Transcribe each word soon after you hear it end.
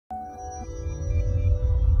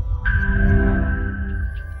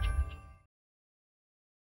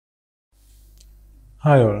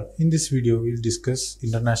Hi all, in this video we'll discuss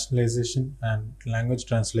internationalization and language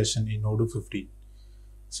translation in Odoo 15.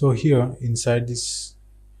 So here inside these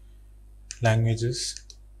languages,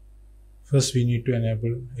 first we need to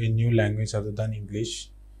enable a new language other than English,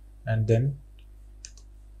 and then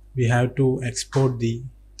we have to export the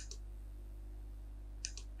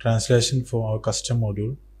translation for our custom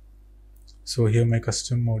module. So here my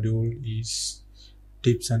custom module is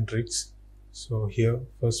tips and tricks. So here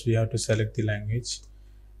first we have to select the language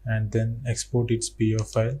and then export its PO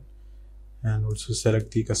file and also select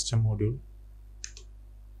the custom module.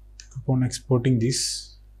 Upon exporting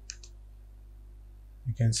this,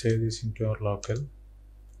 we can save this into our local,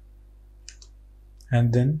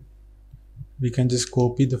 and then we can just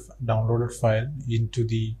copy the downloaded file into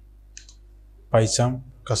the PyCharm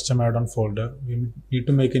custom add-on folder. We need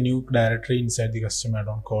to make a new directory inside the custom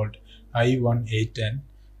add-on called i18n,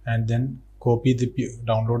 and then copy the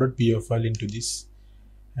downloaded PO file into this,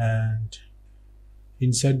 and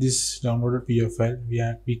inside this downloaded PO file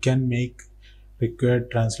we can make required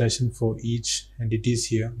translation for each entities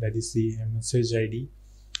here, that is the message ID.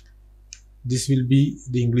 This will be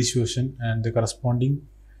the English version, and the corresponding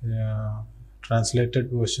translated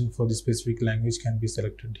version for the specific language can be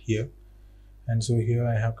selected here. And so here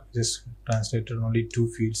I have just translated only two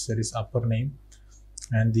fields, that is upper name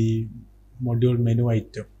and the module menu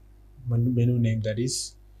item, menu name, that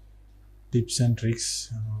is tips and tricks.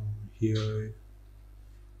 Here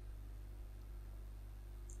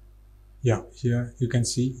you can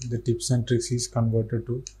see the tips and tricks is converted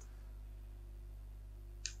to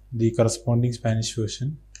the corresponding Spanish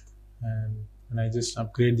version. And when I just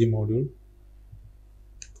upgrade the module,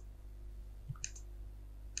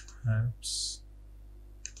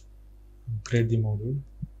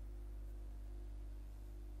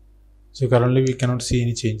 so currently we cannot see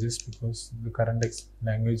any changes because the current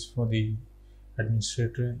language for the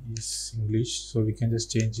administrator is English, so we can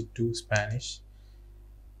just change it to Spanish.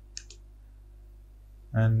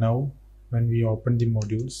 And now when we open the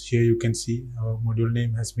modules, here you can see our module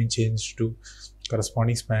name has been changed to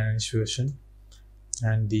corresponding Spanish version,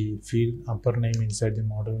 and the field upper name inside the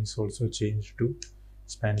module is also changed to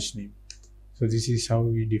Spanish name. So this is how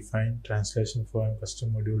we define translation for a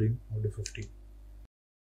custom module in Odoo 15.